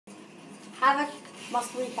Havoc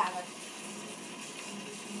must wreak havoc.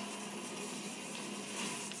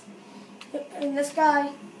 And this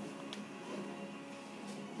guy,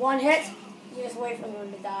 one hit, you just wait for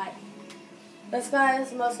him to die. This guy is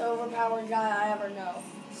the most overpowered guy I ever know.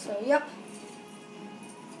 So, yep.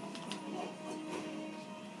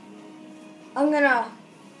 I'm gonna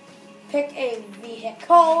pick a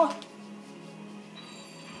vehicle.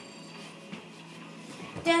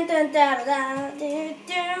 Dun dun da da da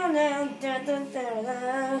dun dun dun dun dun da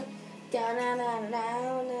da.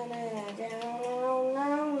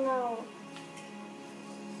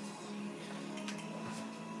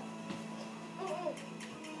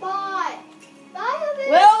 Bye. Bye,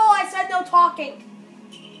 Will, I said no talking.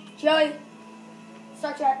 Joey,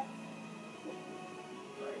 start chat.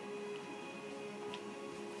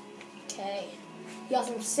 Okay. You got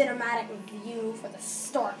some cinematic view for the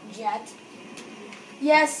Stark Jet.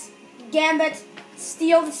 Yes, Gambit,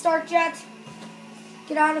 steal the Stark Jet.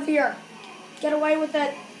 Get out of here. Get away with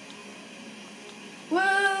it.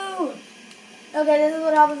 Woo! Okay, this is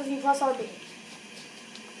what happens if you press RB.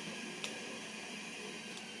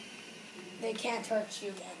 They can't hurt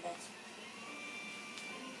you, Gambit.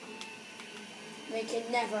 They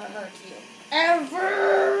can never hurt you.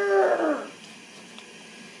 Ever!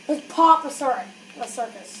 Let's pop a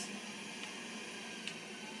circus.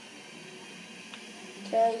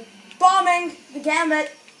 Okay. Bombing the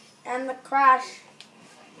Gambit and the crash.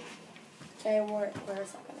 Okay, where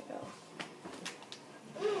is that gonna go?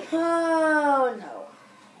 Oh no.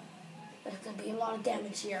 There's gonna be a lot of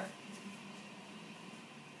damage here.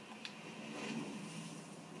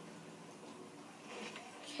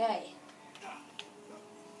 Okay.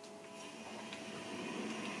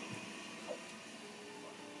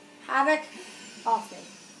 Havoc, off me.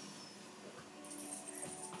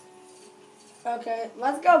 Okay,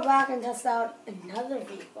 let's go back and test out another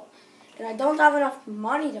vehicle. And I don't have enough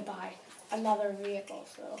money to buy another vehicle,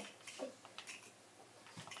 so.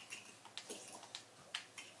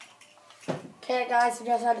 Okay, guys, we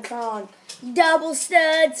just had to turn on double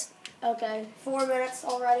studs. Okay, 4 minutes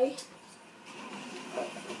already.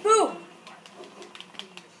 Boom!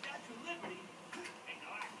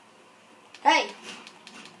 Hey!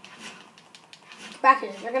 Back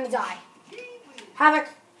here, you're gonna die. Havoc!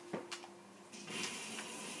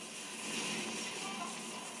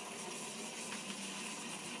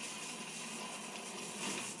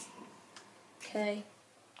 Okay.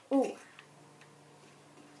 Ooh.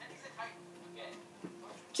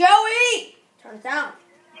 Joey! Turn it down.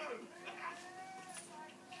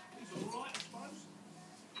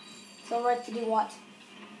 So right to do what?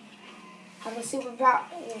 Have a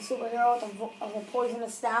superhero with a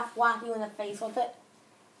poisonous staff whack you in the face with it?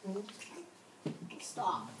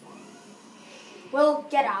 Stop. Will,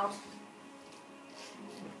 get out.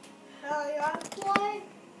 You want to play?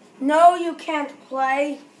 No, you can't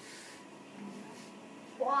play.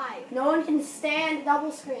 Why? No one can stand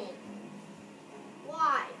double screen.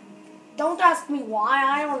 Why? Don't ask me why.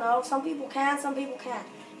 I don't know. Some people can, some people can't.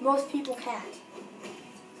 Most people can't.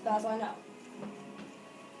 So that's what I know.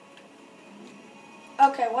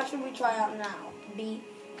 Okay, what should we try out now? B.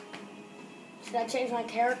 Should I change my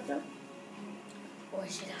character? Or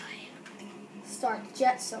should I start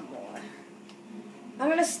Jet some more? I'm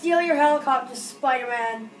gonna steal your helicopter,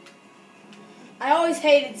 Spider-Man. I always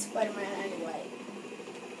hated Spider-Man anyway.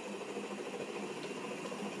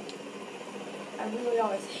 I really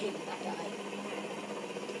always hated that guy.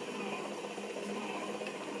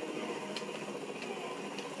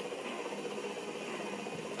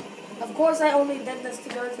 Of course, I only did this to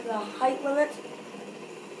go to the height limit.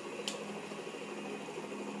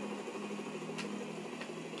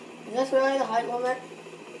 Is this really the height limit?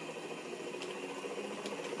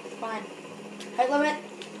 Fine. Height limit?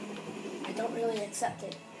 I don't really accept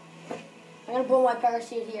it. I'm gonna pull my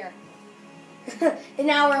parachute here. An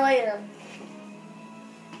hour later.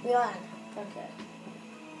 We land. Okay.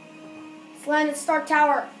 Let's land at Stark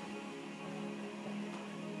Tower.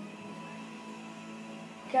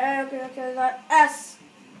 Okay. That S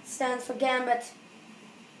stands for Gambit.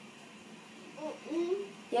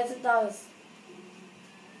 Yes, it does.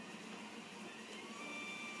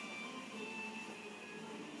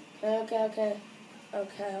 Okay.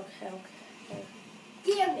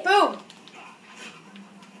 Gambit. Boom!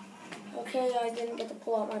 Okay, I didn't get to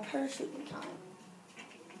pull out my parachute in time.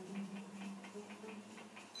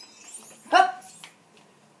 Up!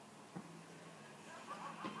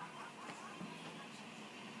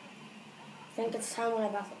 I think it's time when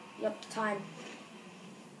I got it. Yep, time.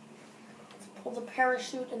 Let's pull the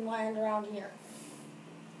parachute and land around here.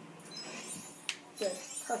 Good,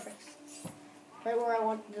 perfect. Right where I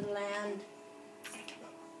wanted to land.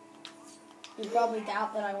 You probably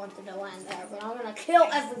doubt that I wanted to land there, but I'm gonna kill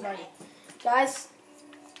everybody. Guys,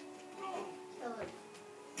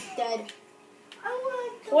 dead.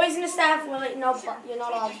 Poisonous staff, Willie. No, you're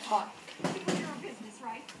not allowed to talk.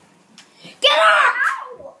 Get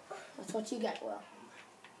out! That's what you get, Will.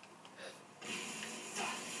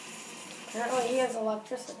 Apparently he has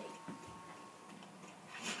electricity.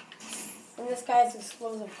 And this guy has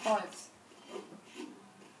explosive parts.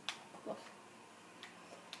 Look.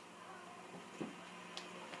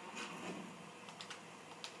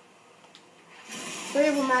 Three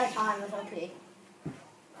of them at a time is OP.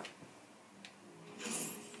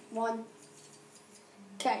 One.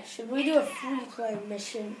 Okay, should we do a free play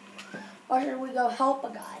mission? Or should we go help a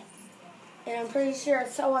guy? And I'm pretty sure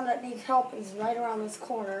someone that needs help is right around this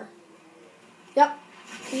corner. Yep,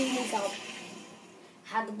 he needs help.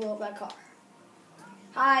 Had to blow up that car.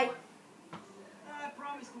 Hi. I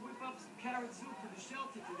promised to whip up some carrot soup for the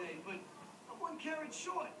shelter today, but I'm 1 carrot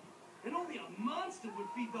short. And only a monster would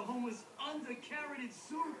feed the homeless under-carroted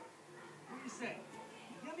soup. What do you say?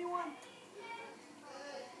 Give me one?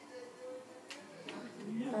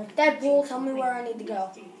 Deadpool, tell me where I need to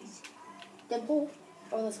go. Deadpool,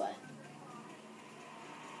 go this way.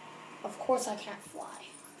 Of course I can't fly.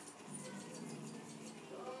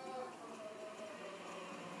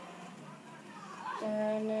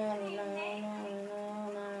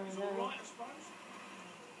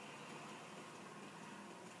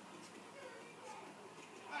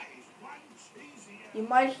 You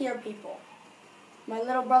might hear people. My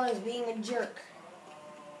little brother's being a jerk.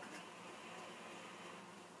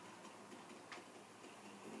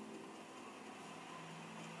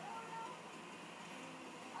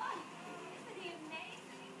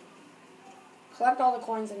 Collect all the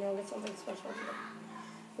coins and you'll get something special.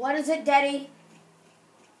 What is it, Daddy?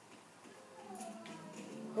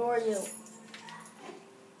 Who are you?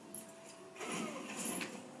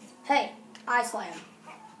 Hey, I slam.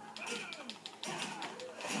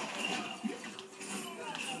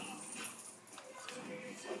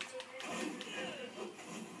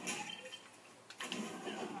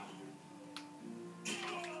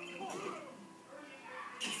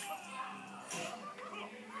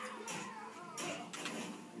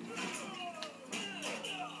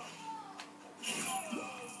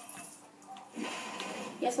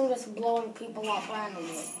 Guess I'm just blowing people up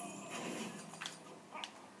randomly.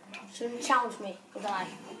 Shouldn't challenge me to die.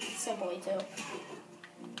 Simply too.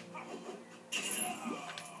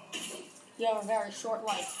 You have a very short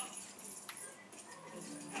life.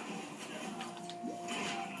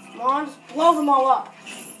 Come on, just blow them all up.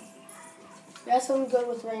 Guess I'm good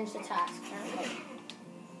with ranged attacks, apparently.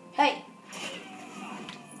 Hey!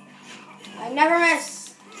 I never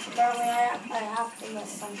miss! Apparently I have to miss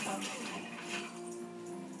sometimes.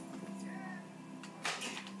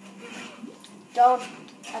 Don't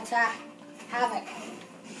attack Havoc.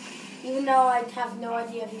 Even though I have no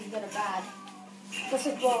idea if he's good or bad. Let's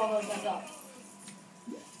just blow all those guys up.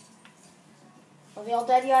 Are they all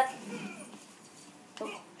dead yet?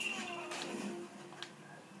 Oh.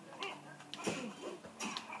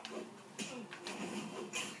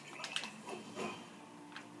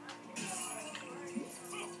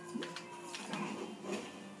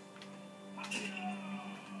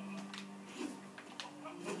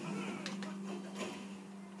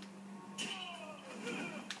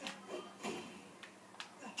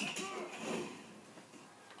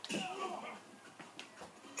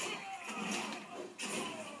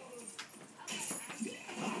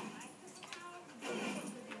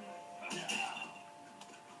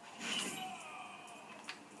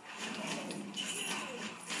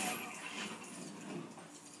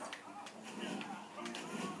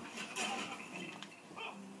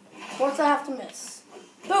 Of course I have to miss.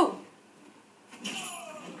 Boom!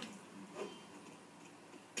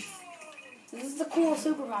 This is the cool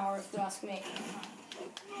superpower, if you ask me.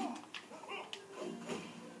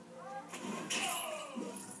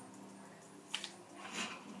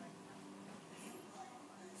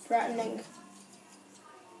 Threatening.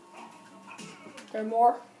 There are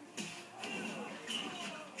more?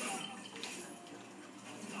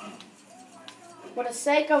 For the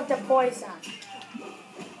sake of the poison,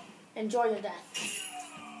 enjoy your death.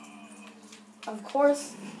 Of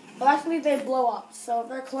course, well actually they blow up, so if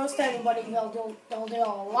they're close to anybody, they'll do a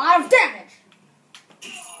lot of damage.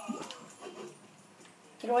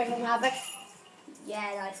 Get away from Havoc.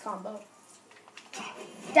 Yeah, nice combo.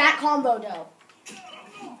 That combo though.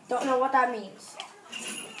 Don't know what that means.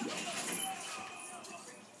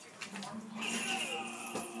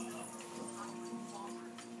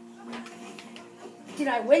 Did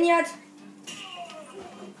I win yet?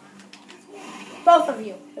 Both of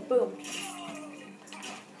you. It boomed.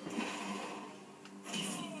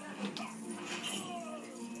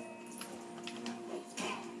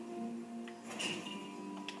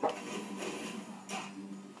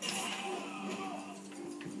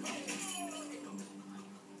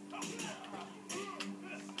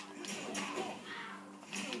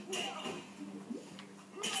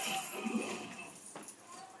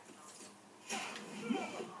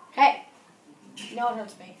 Hey. No one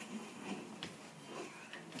hurts me.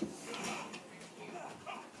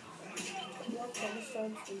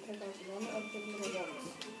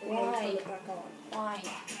 Why? Why?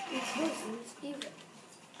 Because it's even.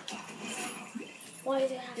 Why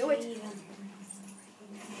does it have Do to it. be even?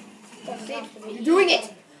 Doesn't have to be You're doing even.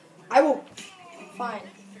 it. I will. Fine.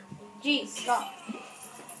 G, stop.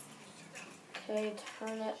 Okay,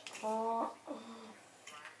 turn it on.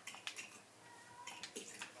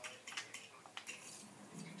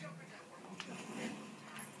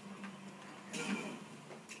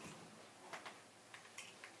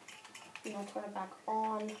 And I'll turn it back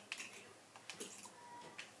on.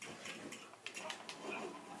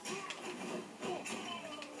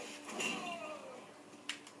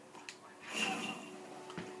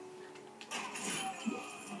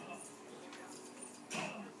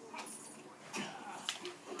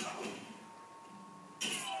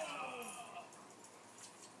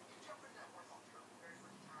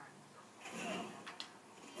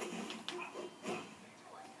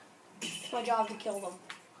 It's my job to kill them.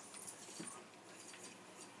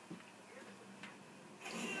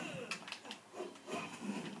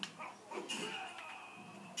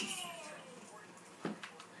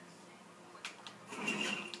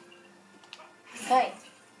 Hey.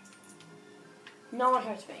 No one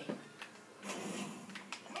hurts me.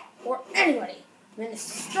 Or anybody. I'm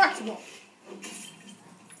indestructible.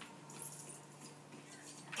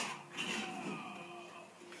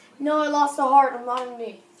 No, I lost a heart. I'm not in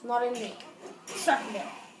me. I'm not in me. Indestructible.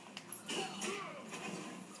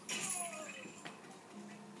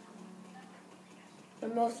 The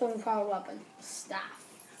most overpowered weapon. Staff.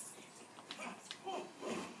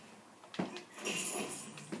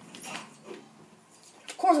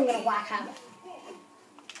 Of course I'm gonna whack Habit.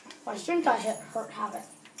 Why shouldn't I hurt Habit?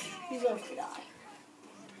 He deserves to die.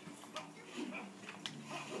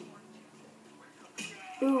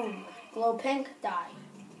 Boom. Glow pink, die.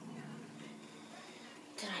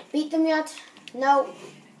 Did I beat them yet? No.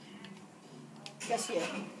 Just you.